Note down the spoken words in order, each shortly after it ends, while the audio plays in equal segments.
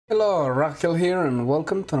Hello, Rockill here and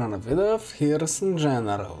welcome to another video of Heroes and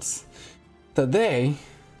Generals. Today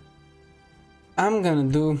I'm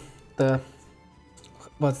gonna do the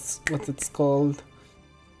what's it's called,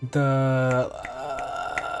 the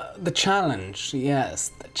challenge.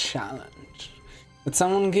 Yes, the challenge that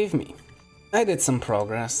someone gave me. I did some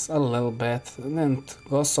progress, a little bit. It didn't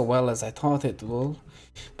go so well as I thought it would,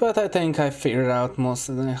 but I think I figured out most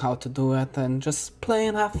of how to do it and just play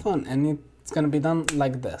and have fun, and it's gonna be done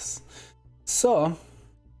like this. So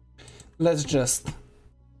let's just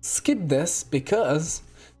skip this because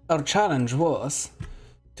our challenge was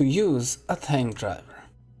to use a tank driver.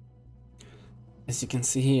 As you can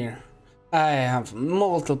see here, I have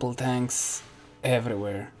multiple tanks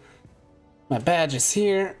everywhere. My badge is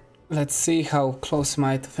here. Let's see how close am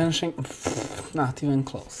I to finishing. Not even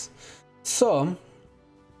close. So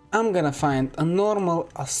I'm gonna find a normal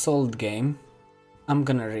assault game. I'm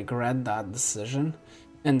gonna regret that decision.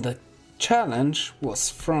 And the challenge was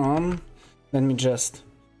from, let me just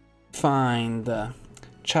find the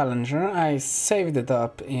challenger. I saved it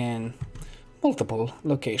up in multiple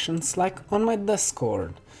locations, like on my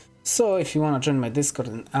Discord. So if you want to join my Discord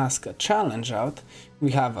and ask a challenge out,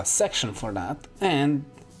 we have a section for that, and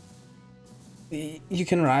you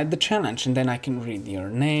can write the challenge and then I can read your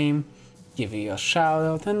name, give you a shout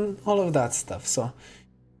out and all of that stuff. So,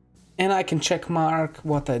 and I can check mark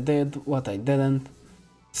what I did, what I didn't.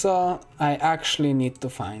 So I actually need to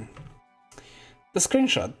find the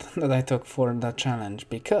screenshot that I took for that challenge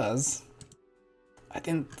because I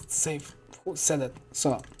didn't save who said it.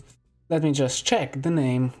 So let me just check the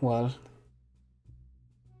name. Well,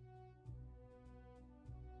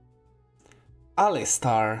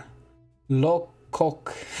 Alistar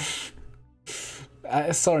Lokok.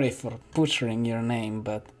 Sorry for butchering your name,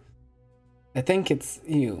 but I think it's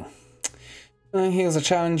you. Here's a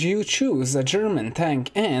challenge. You choose a German tank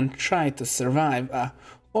and try to survive a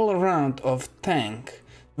whole round of tank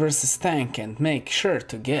versus tank and make sure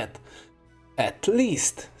to get at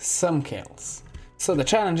least some kills. So the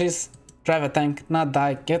challenge is drive a tank, not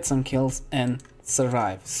die, get some kills and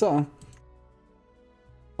survive. So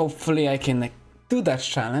hopefully I can do that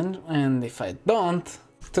challenge, and if I don't,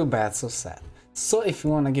 too bad, so sad. So if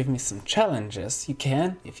you want to give me some challenges, you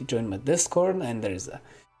can if you join my Discord, and there's a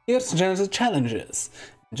Here's General Challenges,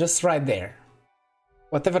 just right there,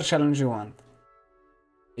 whatever challenge you want,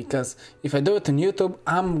 because if I do it on YouTube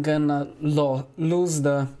I'm gonna lose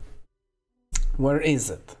the where is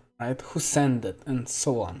it, right, who sent it and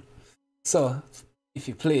so on. So if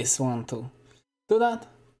you please want to do that,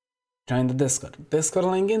 join the Discord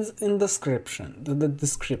link is in description, the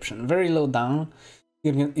description very low down.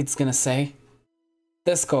 It's gonna say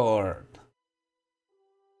Discord.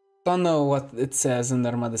 Don't know what it says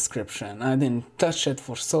under my description. I didn't touch it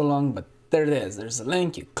for so long, but there it is. There's a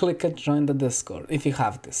link, you click it, join the Discord if you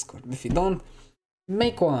have Discord. If you don't,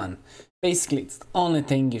 make one. Basically, it's the only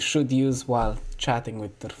thing you should use while chatting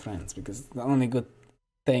with your friends, because it's the only good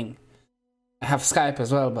thing. I have Skype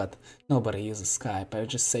as well, but nobody uses Skype. I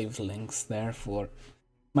just save links there for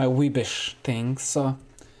my weebish things. So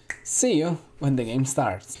see you when the game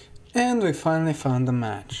starts. And we finally found a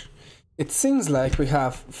match. It seems like we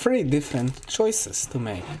have 3 different choices to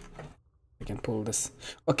make. I can pull this.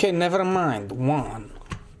 Okay, never mind. 1.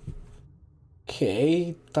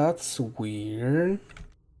 Okay, that's weird.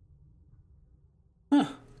 Huh.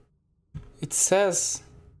 It says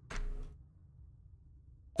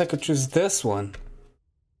I could choose this one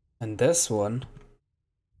and this one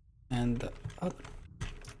and the other.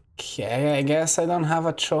 Okay, I guess I don't have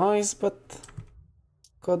a choice, but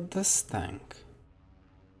got this tank.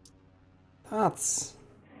 That's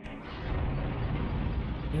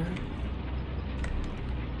weird.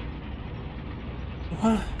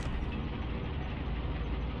 What?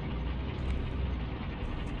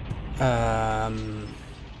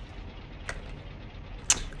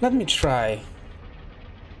 Let me try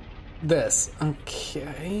this.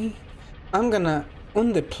 Okay, I'm gonna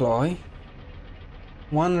undeploy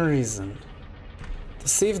one reason to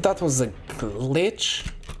see if that was a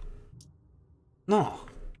glitch. No.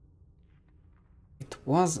 It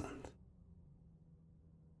wasn't.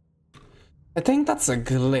 I think that's a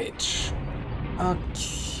glitch.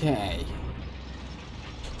 Okay.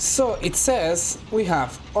 So it says we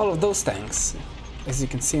have all of those tanks, as you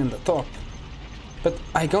can see on the top, but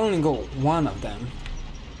I can only go one of them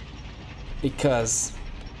because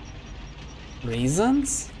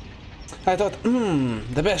reasons? I thought,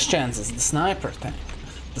 the best chance is the sniper tank.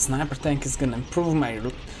 The sniper tank is gonna improve my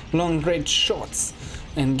long range shots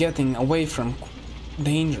and getting away from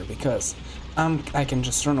danger, because I can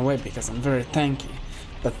just run away because I'm very tanky.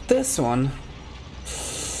 But this one,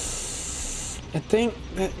 I think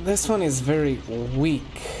this one is very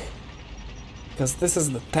weak. Because this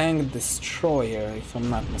is the tank destroyer, if I'm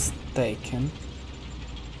not mistaken.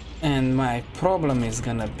 And my problem is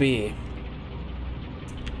gonna be...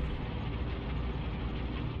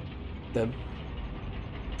 The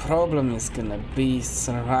problem is gonna be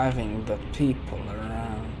surviving the people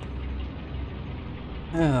around.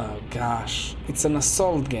 Oh gosh, it's an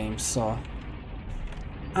assault game, so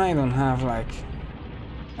I don't have like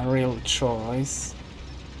a real choice.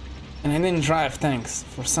 And I didn't drive tanks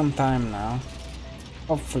for some time now.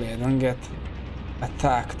 Hopefully I don't get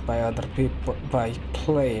attacked by other people, by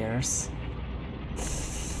players.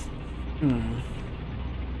 If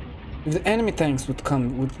the enemy tanks would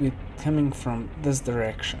be coming from this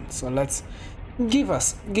direction, so let's give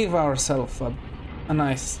ourselves a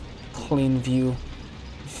nice clean view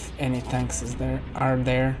if any tanks are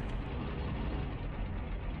there.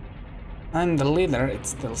 I'm the leader, it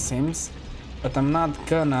still seems, but I'm not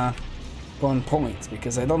gonna go on points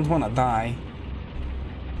because I don't wanna die.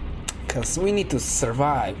 Because we need to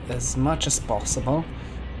survive as much as possible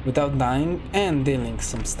without dying and dealing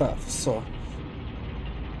some stuff. So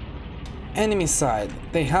enemy side,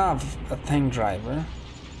 they have a tank driver.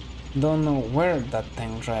 Don't know where that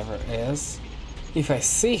tank driver is. If I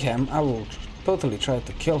see him, I will totally try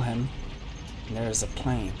to kill him. There's a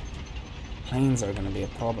plane. Planes are gonna be a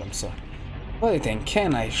problem, so what do you think?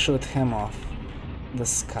 Can I shoot him off the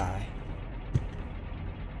sky?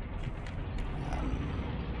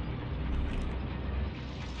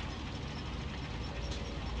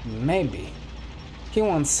 Maybe. He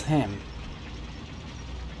wants him.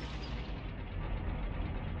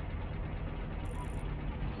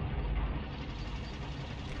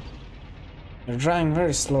 They're driving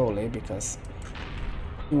very slowly because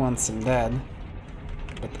he wants him dead.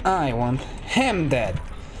 But I want him dead.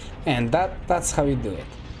 And that's how you do it.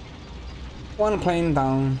 One plane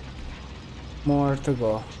down. More to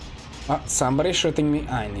go. Oh, somebody's shooting me.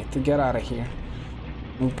 I need to get out of here.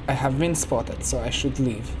 I have been spotted, so I should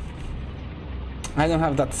leave. I don't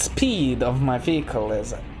have that speed of my vehicle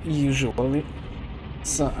as usually,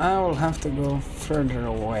 so I will have to go further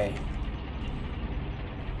away.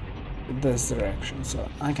 This direction, so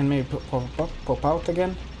I can maybe pop out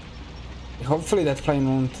again. Hopefully that plane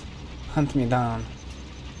won't hunt me down.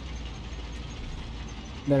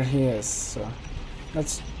 There he is, so I'm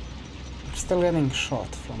still getting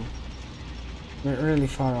shot from really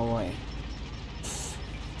far away.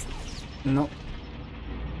 No.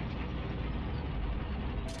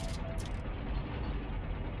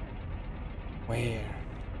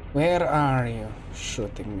 Where are you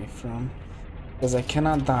shooting me from? Because I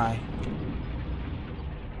cannot die.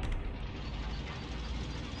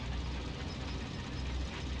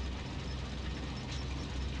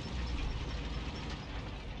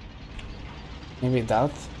 Maybe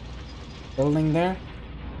that building there?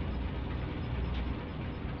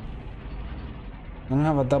 I don't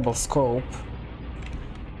have a double scope,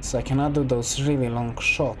 so I cannot do those really long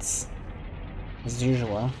shots as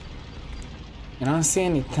usual. I don't see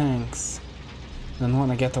any tanks. Don't want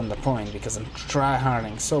to get on the point because I'm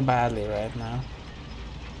tryharding so badly right now.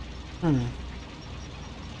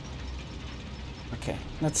 Okay,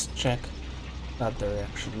 let's check that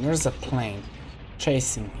direction. There's a plane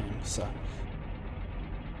chasing him, so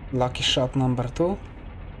lucky shot number 2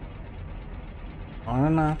 or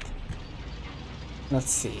not. Let's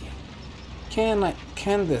see. Can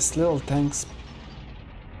this little tanks...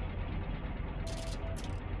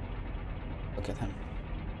 Look at him.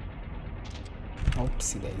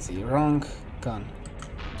 Oopsie daisy, wrong gun.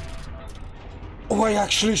 Oh, I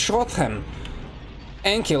actually shot him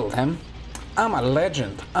and killed him. I'm a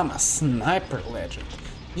legend. I'm a sniper legend.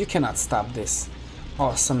 You cannot stop this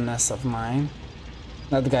awesomeness of mine.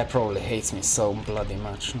 That guy probably hates me so bloody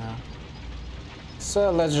much now.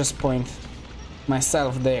 So let's just point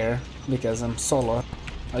myself there because I'm solo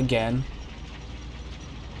again.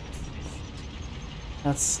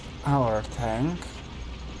 That's our tank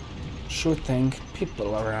shooting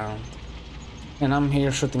people around, and I'm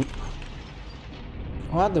here shooting.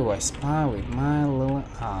 What do I spy with my little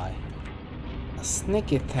eye? A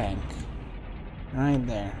sneaky tank right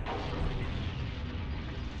there.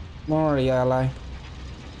 Don't worry, ally.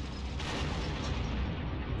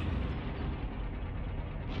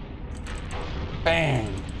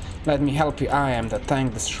 Bang! Let me help you, I am the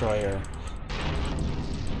tank destroyer.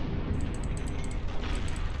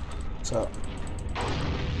 So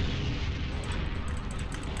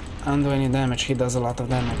I don't do any damage, he does a lot of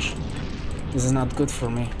damage. This is not good for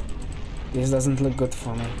me. This doesn't look good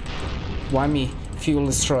for me. Why me? Fuel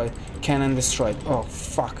destroyed, cannon destroyed. Oh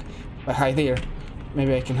fuck. I hide here.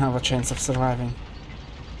 maybe I can have a chance of surviving.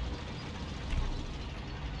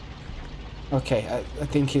 Okay, I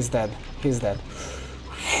think he's dead. He's dead.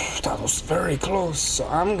 That was very close, so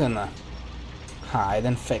I'm gonna hide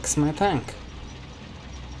and fix my tank.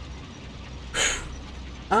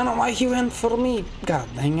 I don't know why he went for me. God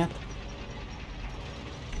dang it.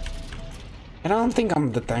 I don't think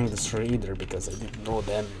I'm the tank destroyer either because I did no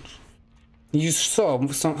damage. You saw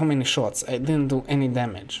how many shots. I didn't do any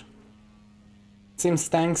damage. Seems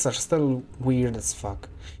tanks are still weird as fuck.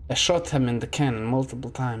 I shot him in the cannon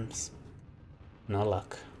multiple times. No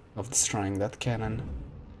luck of destroying that cannon.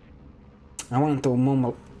 I want to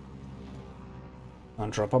mumble.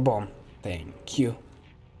 Don't drop a bomb. Thank you.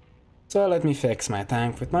 So let me fix my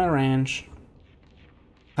tank with my range.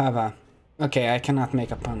 Okay, I cannot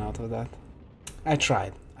make a pun out of that. I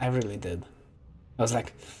tried. I really did. I was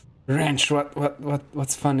like, range,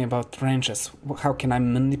 what's funny about ranges? How can I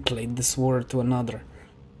manipulate this word to another?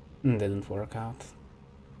 It didn't work out.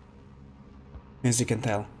 As you can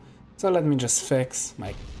tell. So let me just fix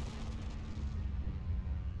my...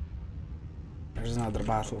 There's another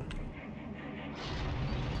battle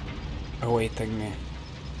awaiting me.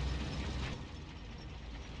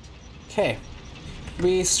 Okay,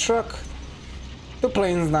 we struck 2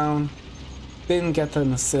 planes down. Didn't get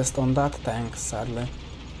an assist on that tank, sadly.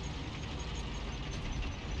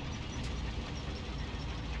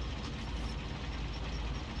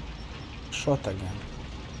 Shot again.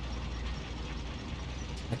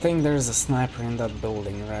 I think there's a sniper in that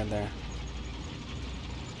building right there.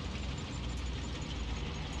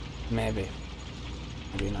 Maybe.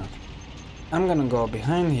 Maybe not. I'm gonna go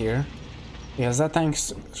behind here. Because that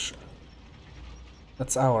tank's...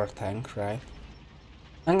 That's our tank, right?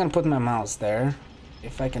 I'm gonna put my mouse there.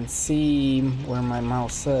 If I can see where my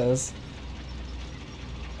mouse is.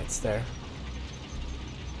 It's there.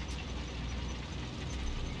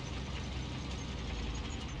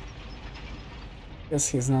 Guess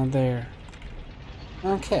he's not there.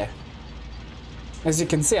 Okay. As you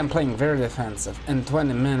can see, I'm playing very defensive, and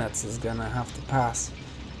 20 minutes is gonna have to pass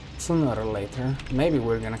sooner or later. Maybe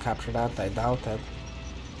we're gonna capture that, I doubt it.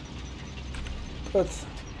 But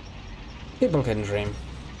people can dream.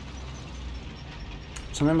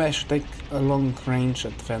 So maybe I should take a long range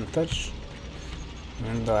advantage,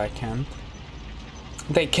 even though I can't.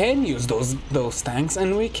 They can use those tanks,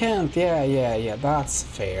 and we can't. Yeah, that's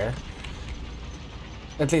fair.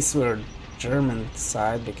 At least we're German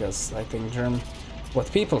side, because I think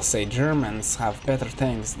what people say, Germans have better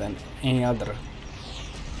tanks than any other.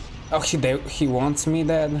 Oh, he wants me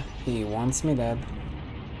dead. He wants me dead.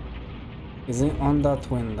 He's on that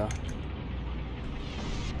window.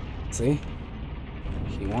 See?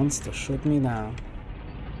 He wants to shoot me down.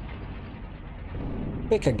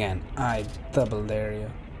 Pick again. I double dare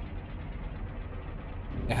you.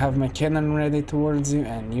 I have my cannon ready towards you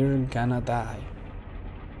and you're gonna die.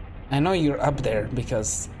 I know you're up there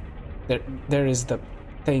because there is the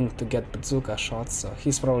thing to get bazooka shots, so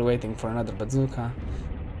he's probably waiting for another bazooka.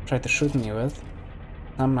 Try to shoot me with.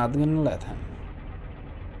 I'm not gonna let him.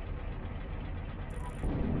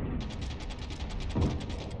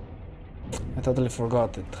 I totally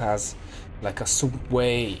forgot it has like a sub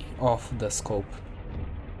way off the scope.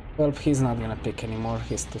 Well, he's not gonna pick anymore,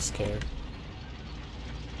 he's too scared.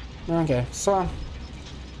 Okay, so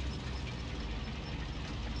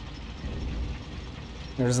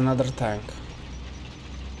there's another tank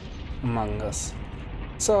among us.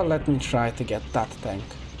 So let me try to get that tank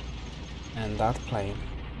and that plane.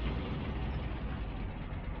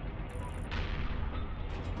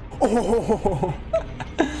 Oh!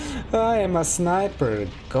 I am a sniper,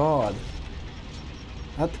 god.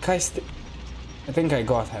 That guy I think I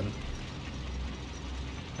got him.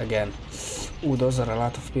 Again. Ooh, those are a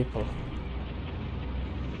lot of people.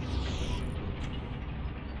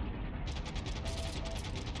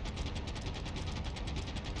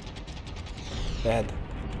 Dead.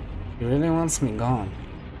 He really wants me gone.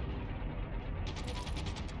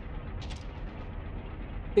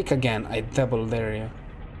 Pick again, I double dare you.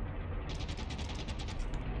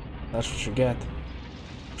 That's what you get.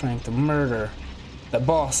 Trying to murder the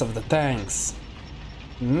boss of the tanks.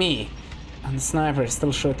 Me. And the sniper is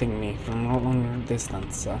still shooting me from a longer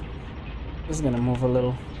distance, so just gonna move a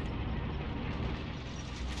little.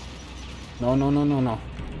 No.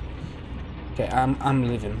 Okay, I'm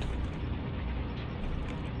leaving.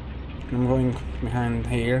 I'm going behind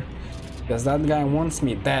here because that guy wants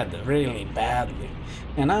me dead really badly,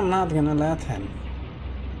 and I'm not gonna let him.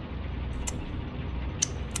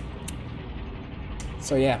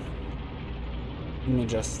 So yeah, let me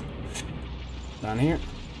just down here.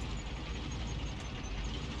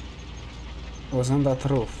 was on that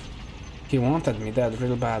roof. He wanted me dead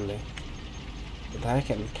real badly. But I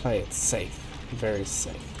can play it safe. Very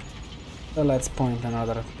safe. So let's point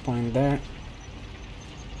another point there.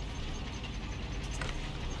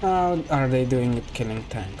 How are they doing it killing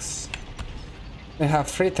tanks? They have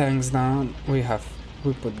 3 tanks down. We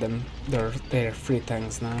put them their 3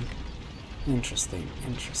 tanks down. Interesting,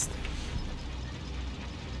 interesting.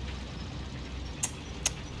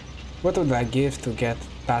 What would I give to get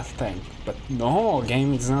that tank? But no,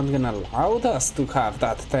 game is not gonna allow us to have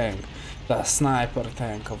that tank. The sniper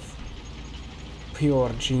tank of pure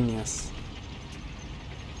genius.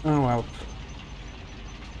 Oh well.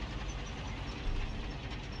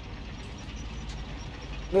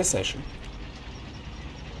 This session.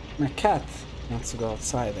 My cat wants to go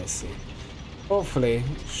outside, I see. Hopefully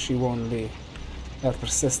she won't be that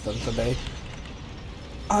persistent today.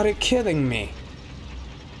 Are you kidding me?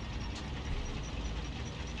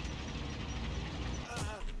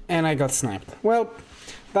 And I got sniped. Well,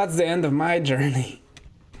 that's the end of my journey.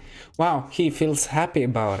 Wow, he feels happy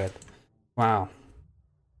about it. Wow.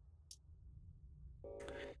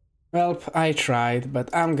 Well, I tried,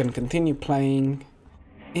 but I'm gonna continue playing,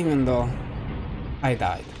 even though I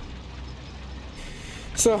died.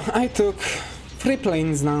 So I took 3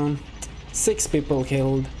 planes down, 6 people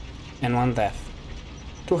killed, and 1 death.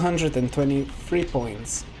 223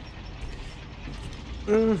 points.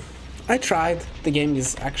 I tried. The game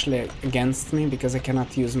is actually against me because I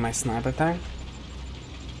cannot use my sniper tank.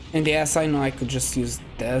 And yes, I know I could just use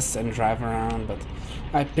this and drive around, but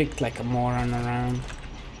I picked like a moron around.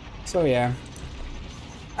 So yeah,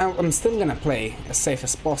 I'm still gonna play as safe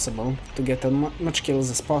as possible to get as much kills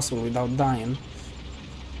as possible without dying.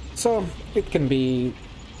 So it can be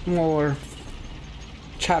more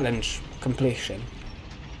challenge completion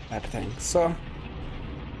type thing. So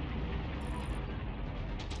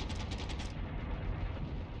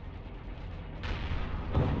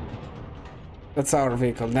that's our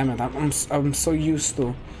vehicle. Damn it! I'm so used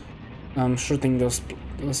to shooting those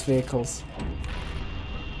vehicles.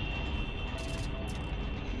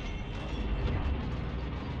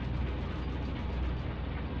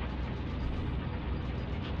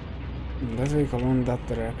 That vehicle went that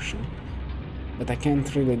direction, but I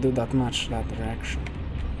can't really do that much that direction.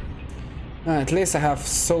 At least I have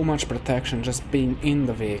so much protection just being in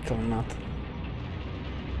the vehicle, not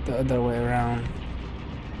the other way around.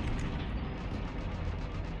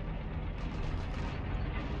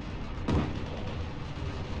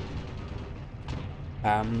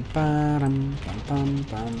 Pam param pam pam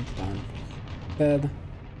pam pam. Bed.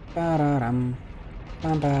 Pararam.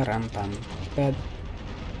 Pam param pam. Bed.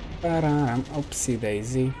 Pararam. Oopsie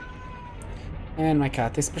daisy. And my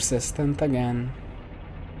cat is persistent again.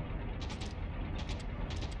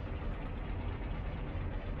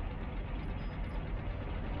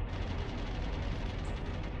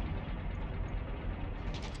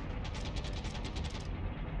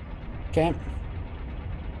 Okay.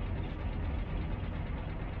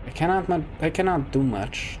 I cannot do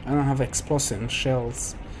much. I don't have explosive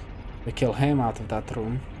shells to kill him out of that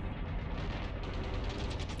room.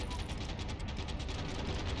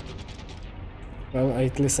 Well,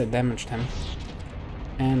 at least I damaged him.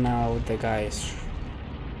 And now the guy is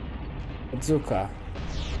bazooka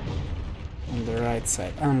on the right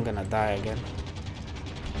side. I'm gonna die again.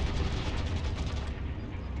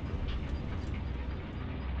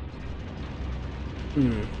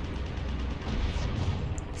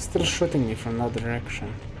 Still shooting me from that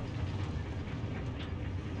direction.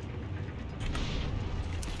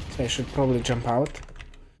 So I should probably jump out.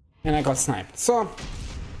 And I got sniped. So,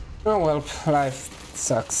 oh well, life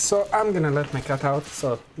sucks. So I'm gonna let my cat out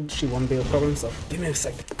so she won't be a problem. So give me a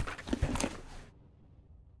second.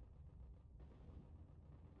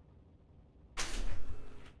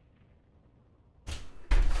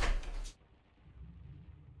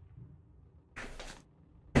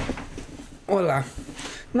 Voila.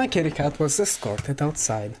 My kitty cat was escorted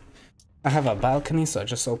outside. I have a balcony, so I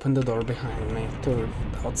just opened the door behind me to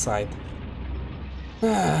outside.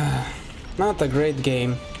 Not a great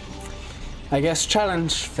game. I guess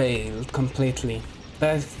challenge failed completely.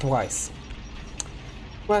 Died twice.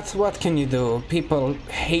 But what can you do? People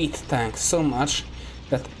hate tanks so much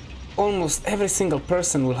that almost every single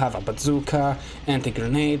person will have a bazooka,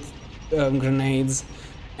 anti-grenade grenades,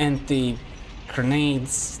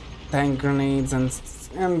 anti-grenades, tank grenades, and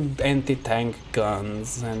anti-tank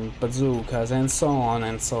guns and bazookas and so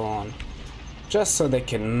on, just so they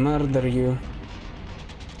can murder you.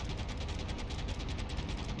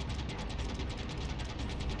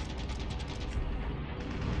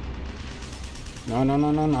 No.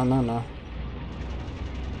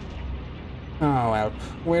 Oh well,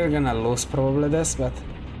 we're gonna lose probably this, but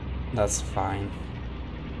that's fine.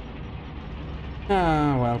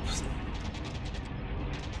 Ah, well.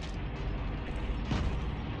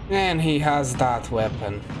 And he has that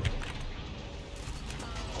weapon.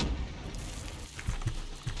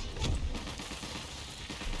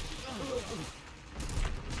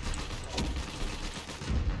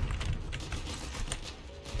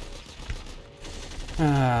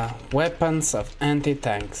 Weapons of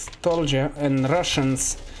anti-tanks. Told you, and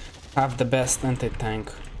Russians have the best anti-tank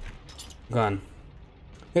gun.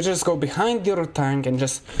 You just go behind your tank and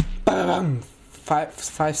just bam,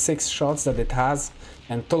 5-6 shots that it has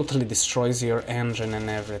and totally destroys your engine and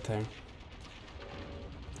everything.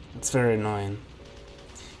 It's very annoying.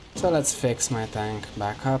 So let's fix my tank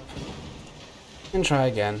back up and try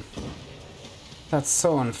again. That's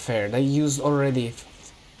so unfair. They used already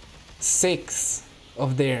 6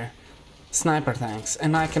 of their sniper tanks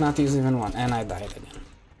and I cannot use even one, and I died again.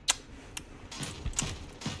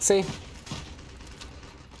 See?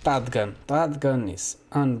 That gun is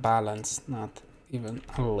unbalanced, not even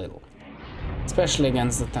a little. Especially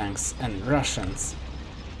against the tanks, and Russians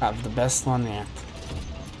have the best one yet.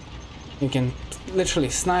 You can literally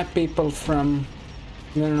snipe people from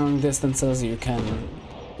long distances, you can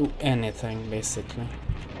do anything basically.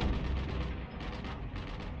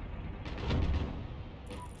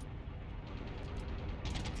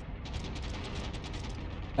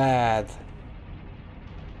 Bad.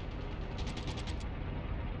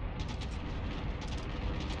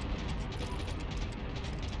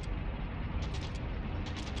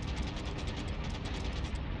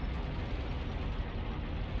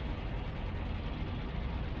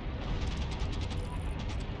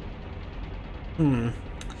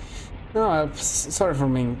 No, sorry for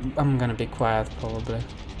me. I'm gonna be quiet probably.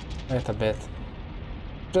 Wait a bit.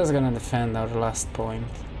 Just gonna defend our last point.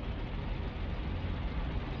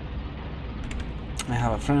 I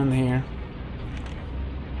have a friend here.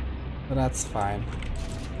 But that's fine.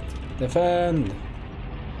 Defend!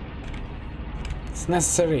 It's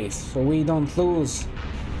necessary so we don't lose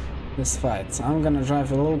this fight. So I'm gonna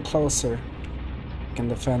drive a little closer. I can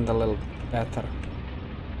defend a little better.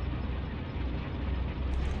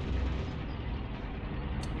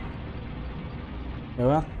 You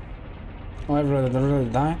what? Oh, everybody really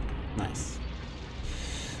died? Nice.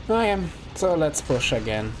 Okay, so let's push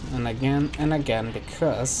again and again and again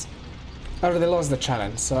because I already lost the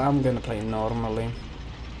challenge, so I'm gonna play normally.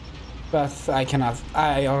 But I cannot.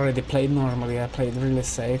 I already played normally, I played really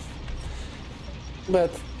safe. But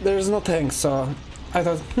there's no tank, so I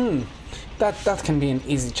thought, that can be an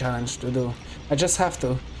easy challenge to do. I just have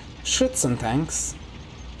to shoot some tanks,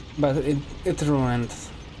 but it ruined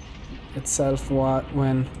itself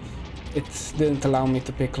when it didn't allow me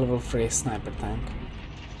to pick level 3 sniper tank.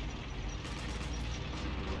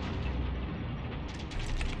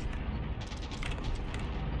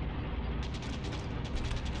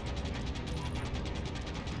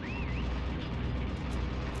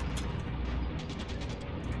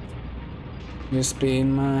 You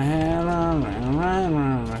spin my head around.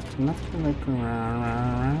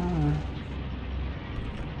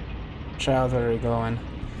 Child, where are you going?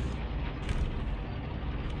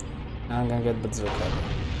 I'm gonna get bazooka,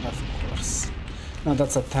 of course. No,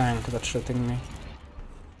 that's a tank that's shooting me.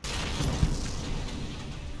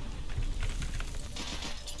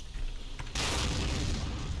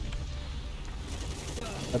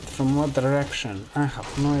 But from what direction? I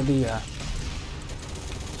have no idea.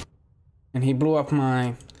 And he blew up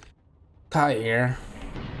my tire,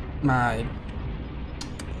 my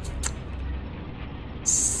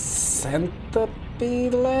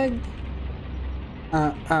centipede leg?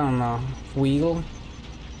 I don't know, wheel?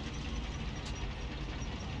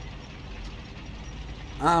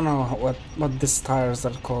 I don't know what these tires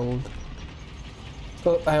are called.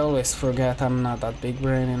 But I always forget, I'm not that big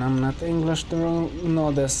brain and I'm not English to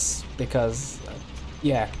know this because,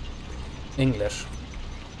 yeah, English.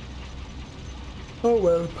 Oh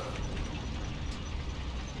well.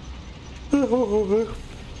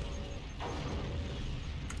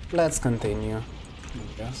 Let's continue, I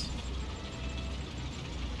guess.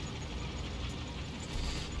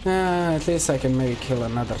 At least I can maybe kill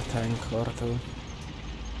another tank or two.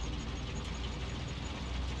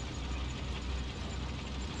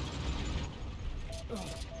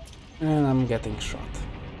 And I'm getting shot.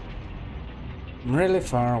 I'm really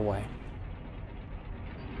far away.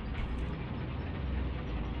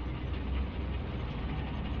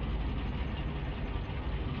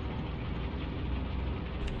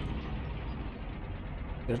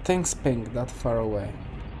 Your thing's pink that far away.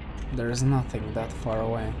 There is nothing that far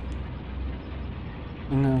away.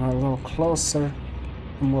 I'm gonna go a little closer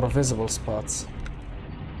to more visible spots.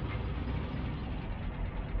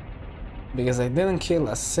 Because I didn't kill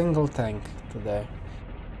a single tank today.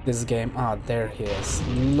 This game. Ah, there he is.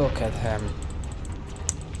 Look at him.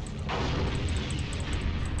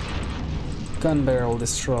 Gun barrel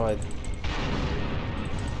destroyed.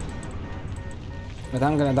 But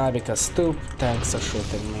I'm gonna die because two tanks are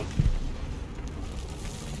shooting me.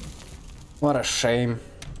 What a shame.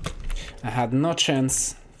 I had no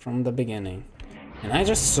chance from the beginning. And I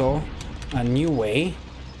just saw a new way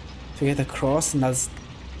to get across, and that's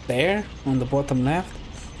there on the bottom left.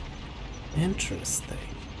 Interesting.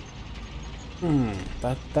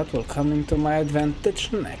 That will come into my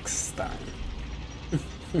advantage next time.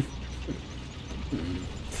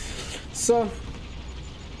 So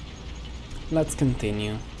let's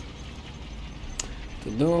continue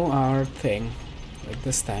to do our thing with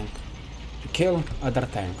this tank, to kill other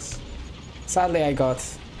tanks. Sadly, I got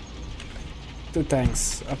two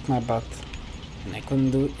tanks up my butt and I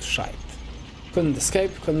couldn't do shite. Couldn't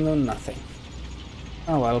escape, couldn't do nothing.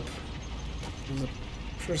 Oh well. There's a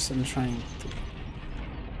person trying to...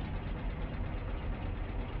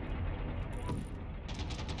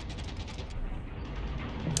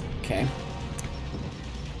 Okay.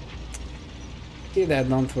 He dead,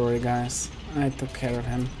 don't worry guys. I took care of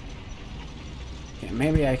him. Okay,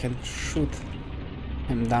 maybe I can shoot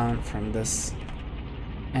him down from this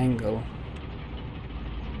angle.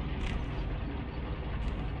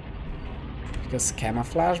 Because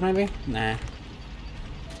camouflage maybe? Nah.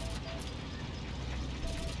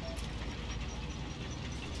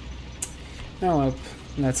 Oh well,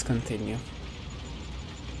 let's continue.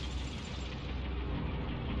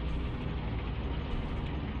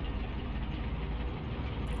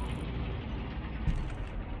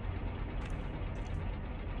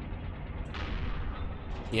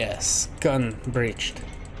 Yes, gun breached.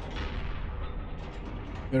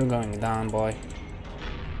 You're going down, boy.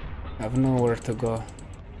 I have nowhere to go.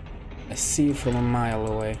 I see you from a mile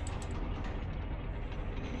away.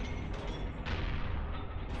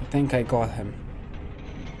 I think I got him.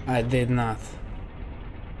 I did not.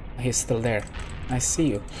 He's still there. I see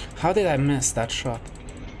you. How did I miss that shot?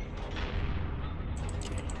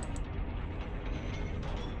 Okay.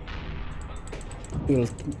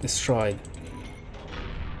 Build destroyed.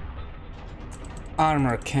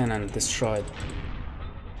 Armor cannon destroyed.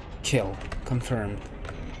 Kill confirmed.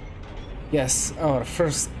 Yes, our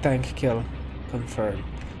first tank kill confirmed.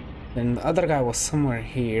 Then the other guy was somewhere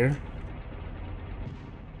here.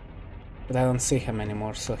 But I don't see him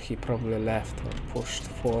anymore, so he probably left or pushed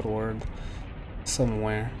forward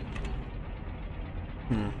somewhere.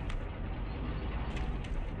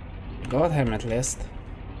 Got him at least.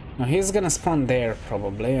 Now he's gonna spawn there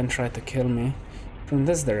probably and try to kill me from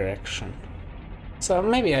this direction. So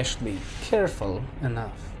maybe I should be careful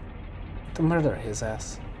enough to murder his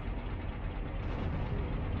ass.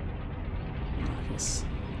 He's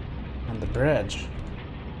on the bridge.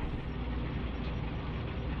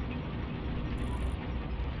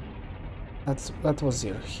 That was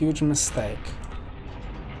your huge mistake.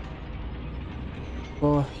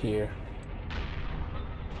 Go here.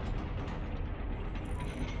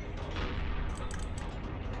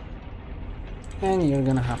 And you're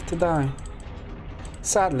gonna have to die.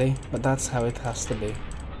 Sadly, but that's how it has to be.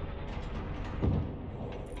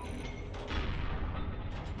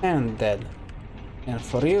 And dead. And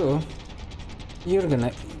for you, you're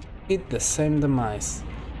gonna eat the same demise.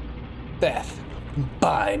 Death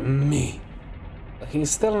by me. But he's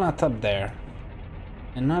still not up there.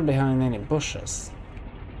 And not behind any bushes.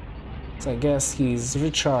 So I guess he's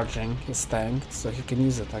recharging his tank so he can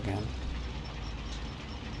use it again.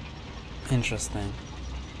 Interesting.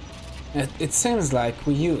 It seems like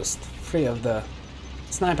we used 3 of the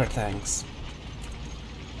sniper tanks.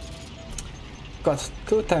 Got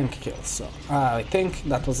 2 tank kills, so I think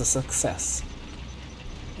that was a success.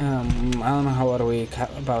 I don't know how are we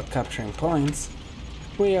about capturing points.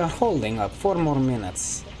 We are holding up 4 more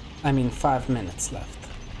minutes. I mean 5 minutes left.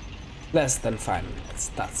 Less than 5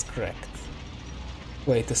 minutes, that's correct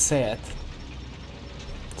way to say it.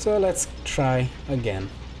 So let's try again.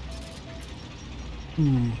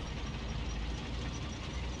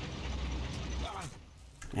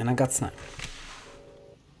 And I got sniped.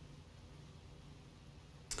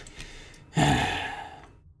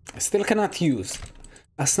 I still cannot use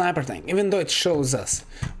a sniper tank, even though it shows us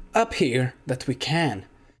up here that we can.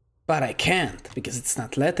 But I can't, because it's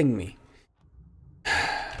not letting me.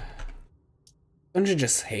 Don't you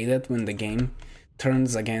just hate it when the game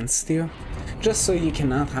turns against you? Just so you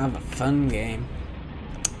cannot have a fun game.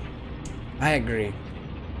 I agree.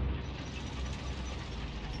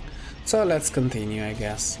 So let's continue, I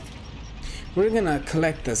guess. We're gonna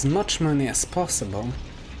collect as much money as possible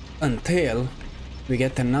until we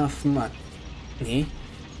get enough money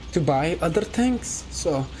to buy other tanks.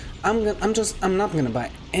 So I'm not gonna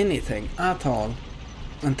buy anything at all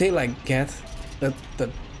until I get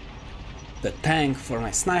the tank for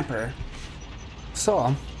my sniper.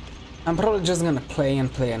 So I'm probably just gonna play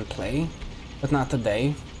and play and play, but not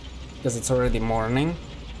today because it's already morning,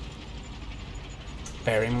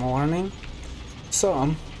 very morning. So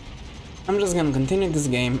I'm just gonna continue this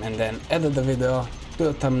game and then edit the video, do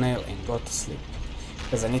a thumbnail and go to sleep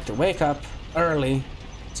because I need to wake up early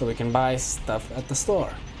so we can buy stuff at the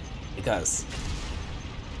store, because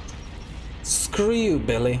screw you,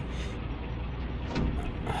 Billy.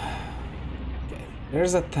 Okay,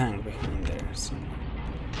 there's a tank behind there somewhere.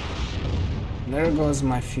 There goes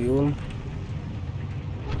my fuel,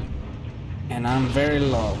 and I'm very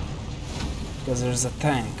low because there's a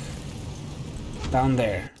tank down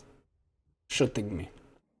there shooting me.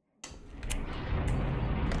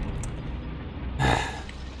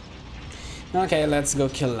 Okay, let's go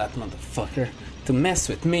kill that motherfucker. To mess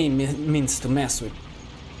with me means to mess with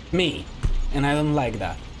me, and I don't like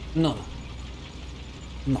that. No,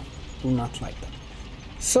 do not like that.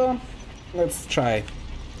 So let's try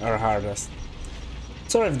our hardest.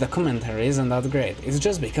 Sorry if the commentary isn't that great, it's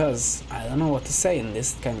just because I don't know what to say in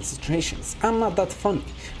this kind of situations. I'm not that funny,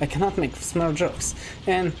 I cannot make smart jokes,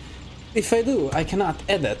 and if I do, I cannot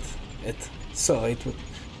edit it, so it would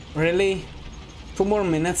really 2 more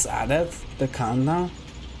minutes added, the countdown.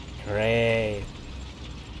 Great.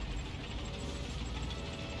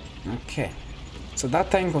 Okay, so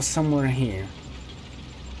that tank was somewhere here.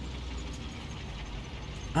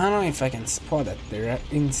 I don't know if I can spot it there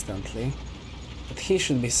instantly, but he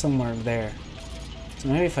should be somewhere there. So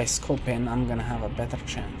maybe if I scope in, I'm gonna have a better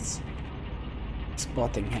chance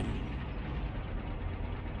spotting him.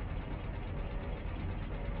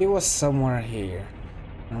 He was somewhere here.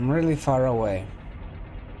 I'm really far away.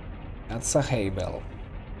 That's a hay bale.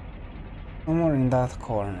 Somewhere in that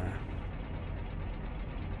corner.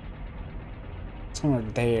 Somewhere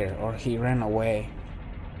there, or he ran away.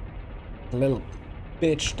 Little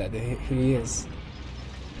bitch that he is.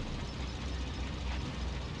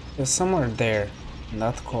 There's somewhere there, in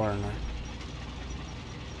that corner.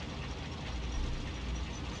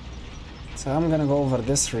 So I'm gonna go over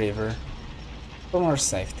this river for more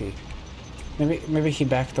safety. Maybe he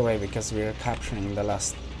backed away because we are capturing the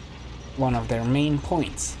last one of their main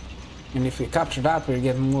points. And if we capture that, we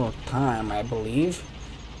get more time, I believe.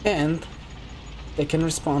 And they can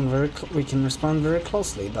respond we can respond very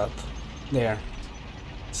closely there.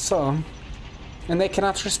 So, and they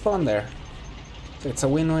cannot respond there. So it's a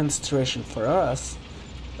win-win situation for us,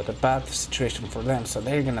 but a bad situation for them. So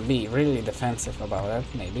they're gonna be really defensive about it,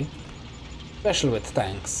 maybe. Especially with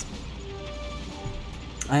tanks.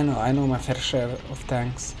 I know my fair share of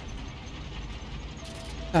tanks.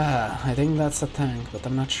 I think that's a tank, but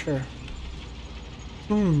I'm not sure.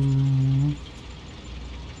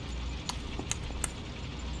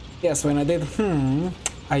 Yes, when I did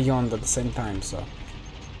I yawned at the same time, so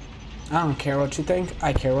I don't care what you think,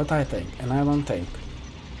 I care what I think, and I don't think.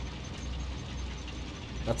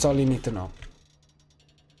 That's all you need to know.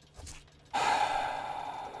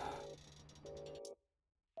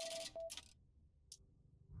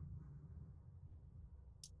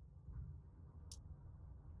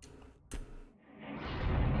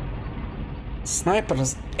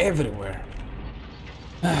 Snipers everywhere.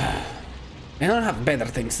 They don't have better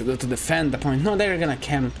things to do to defend the point. No, they're gonna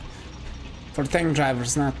camp for tank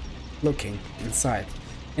drivers not looking inside.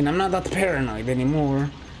 And I'm not that paranoid anymore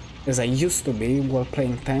as I used to be while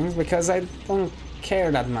playing tanks, because I don't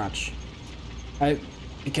care that much.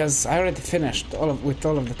 Because I already finished with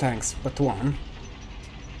all of the tanks but one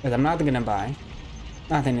that I'm not gonna buy,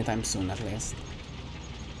 not anytime soon at least.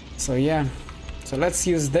 So yeah, so let's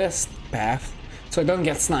use this path so I don't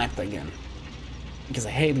get sniped again, because I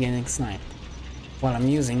hate getting sniped while I'm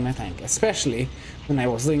using my tank, especially when I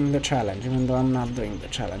was doing the challenge. Even though I'm not doing the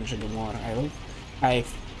challenge anymore, I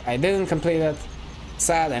didn't complete it.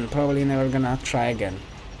 Sad, and probably never gonna try again.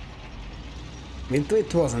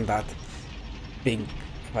 It wasn't that big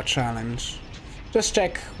of a challenge. Just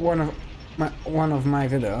check one of my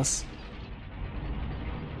videos.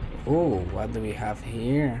 Oh, what do we have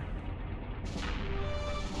here?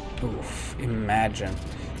 Oof,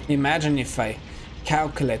 imagine if I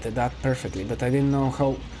calculated that perfectly, but I didn't know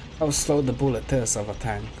how slow the bullet is of a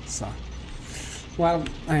tank, so well,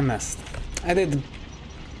 I missed. I did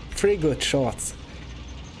 3 good shots.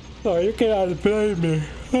 Oh, you cannot blame me.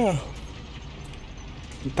 Oh.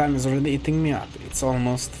 The time is already eating me up. It's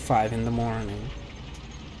almost 5 in the morning.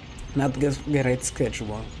 Not a great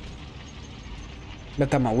schedule.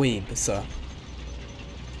 But I'm a weeb, so...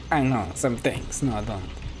 I know some things. No, I don't.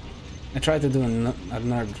 I try to do a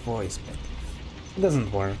nerd voice, but it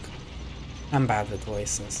doesn't work. I'm bad with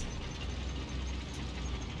voices.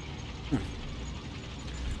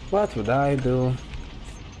 What would I do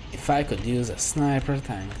if I could use a sniper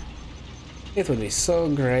tank? It would be so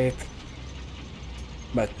great.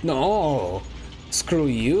 But no! Screw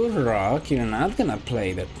you, Rock. You're not gonna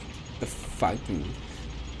play the fucking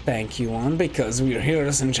tank you want because we're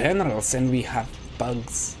heroes and generals and we have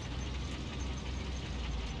bugs.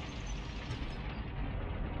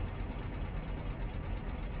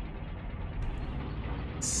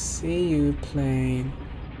 See you plane.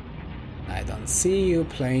 I don't see you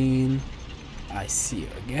plane. I see you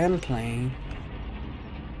again plane.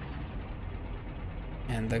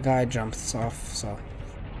 And the guy jumps off, so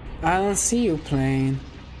I don't see you plane,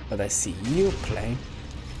 but I see you plane.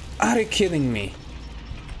 Are you kidding me?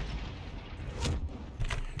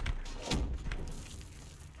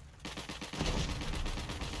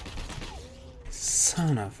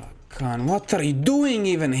 Son of a gun, what are you doing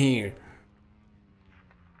even here?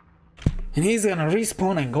 And he's gonna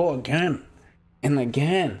respawn and go again. And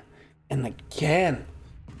again. And again.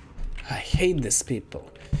 I hate these people.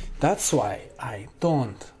 That's why I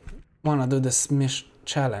don't wanna do this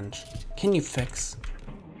challenge. Can you fix?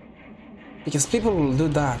 Because people will do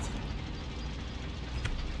that.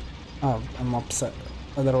 Oh, I'm upset.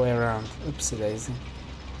 Other way around. Oopsie daisy.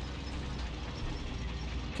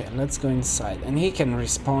 Okay, let's go inside. And he can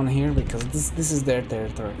respawn here because this is their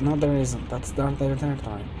territory. No, there isn't. That's not their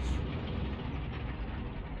territory.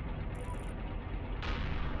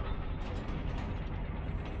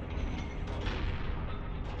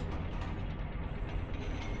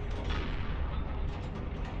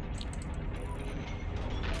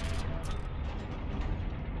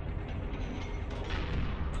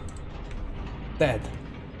 Dead.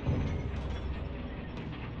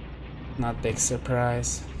 Not big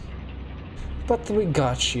surprise. But we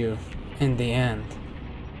got you in the end.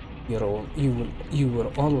 You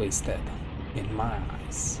were always dead in my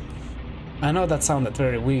eyes. I know that sounded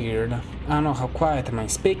very weird. I don't know how quiet am I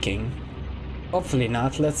speaking. Hopefully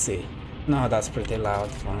not, let's see. No, that's pretty loud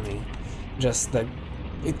for me. Just that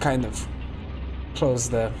it kind of closed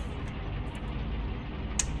the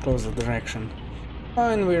direction. Oh,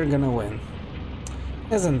 and we're gonna win.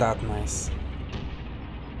 Isn't that nice?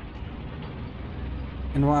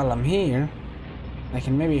 And while I'm here, I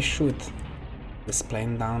can maybe shoot this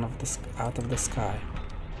plane down out of the sky.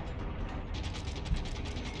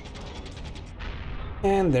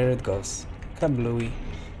 And there it goes. Kablooey.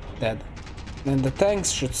 Dead. Then the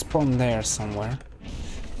tanks should spawn there somewhere.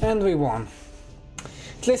 And we won.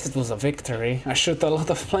 At least it was a victory. I shoot a lot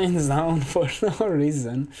of planes down for no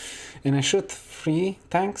reason. And I shoot 3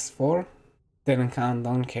 tanks for... Didn't count,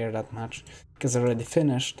 don't care that much, because I already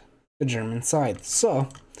finished the German side. So,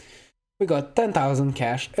 we got 10,000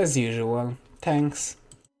 cash as usual, thanks.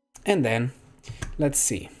 And then, let's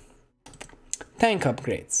see. Tank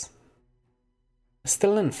upgrades.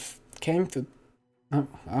 Still came to... Oh,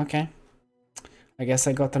 okay. I guess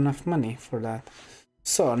I got enough money for that.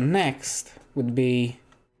 So, next would be...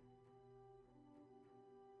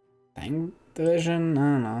 Tank division? I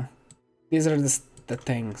don't know. These are the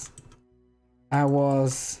things. I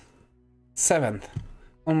was 7th,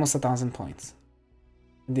 almost 1,000 points.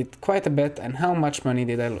 Did quite a bit, and how much money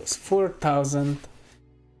did I lose?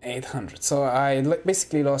 4,800. So I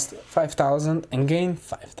basically lost 5,000 and gained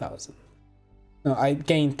 5,000. No, I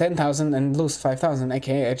gained 10,000 and lose 5,000,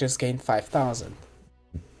 aka I just gained 5,000.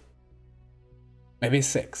 Maybe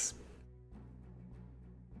 6.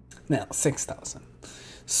 No, 6,000.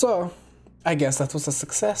 So, I guess that was a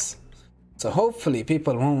success. So hopefully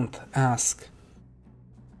people won't ask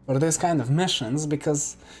for this kind of missions,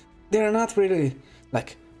 because they're not really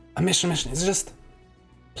like a mission. It's just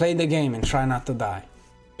play the game and try not to die,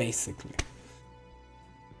 basically.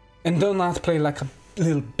 And do not play like a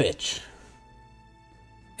little bitch.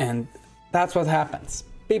 And that's what happens.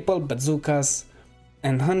 People bazookas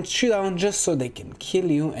and hunt you down just so they can kill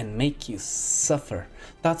you and make you suffer.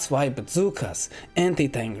 That's why bazookas,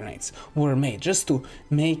 anti-tank grenades were made, just to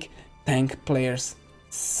make tank players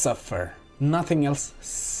suffer. Nothing else.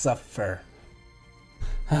 Suffer.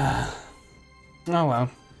 Oh well.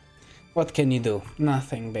 What can you do?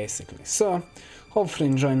 Nothing, basically. So, hopefully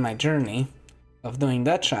enjoying my journey of doing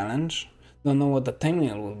that challenge. Don't know what the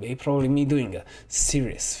thumbnail will be. Probably me doing a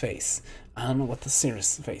serious face. I don't know what a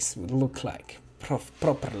serious face would look like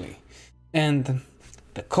properly. And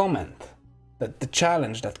the comment the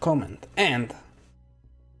challenge, that comment, and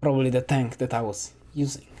probably the tank that I was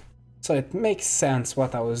using. So it makes sense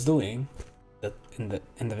what I was doing in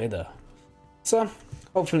the video. So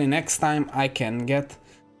hopefully next time I can get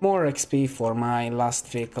more XP for my last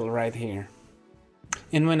vehicle right here.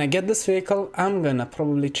 And when I get this vehicle, I'm gonna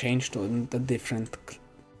probably change to the different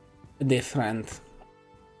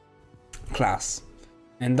class.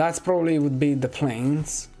 And that's probably would be the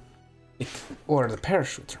planes or the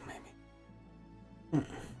parachuter maybe.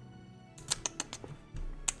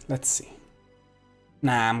 Let's see.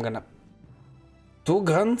 Nah, I'm gonna... 2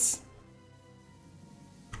 guns?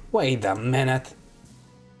 Wait a minute.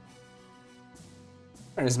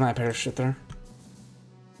 Where is my parachuter?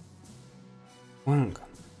 1 gun.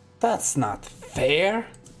 That's not fair.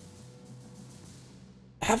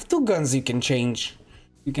 I have 2 guns you can change.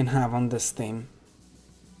 You can have on this team.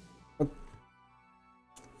 But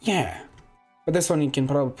yeah. But this one you can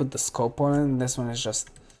probably put the scope on it, and this one is just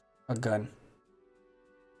a gun.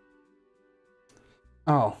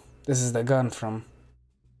 Oh, this is the gun from...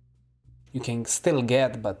 You can still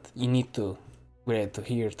get, but you need to upgrade to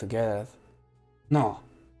here to get it. No.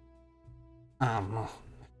 No.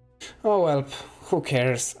 Oh well, who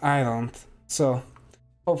cares? I don't. So,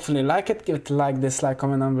 hopefully like it, give it a like, dislike,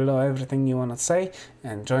 comment down below everything you wanna say,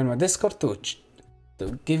 and join my Discord to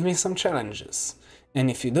give me some challenges. And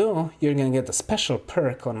if you do, you're gonna get a special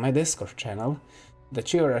perk on my Discord channel,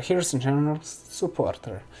 that you are a Heroes and Channels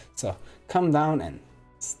supporter. So, come down and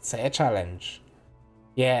say a challenge.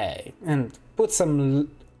 Yeah, and put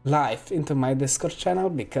some life into my Discord channel,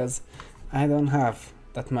 because I don't have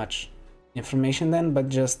that much information then, but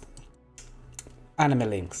just anime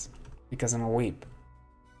links, because I'm a weeb.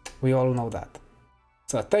 We all know that.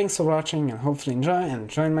 So thanks for watching, and hopefully enjoy and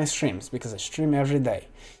join my streams, because I stream every day.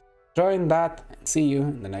 Join that, and see you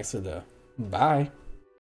in the next video. Bye!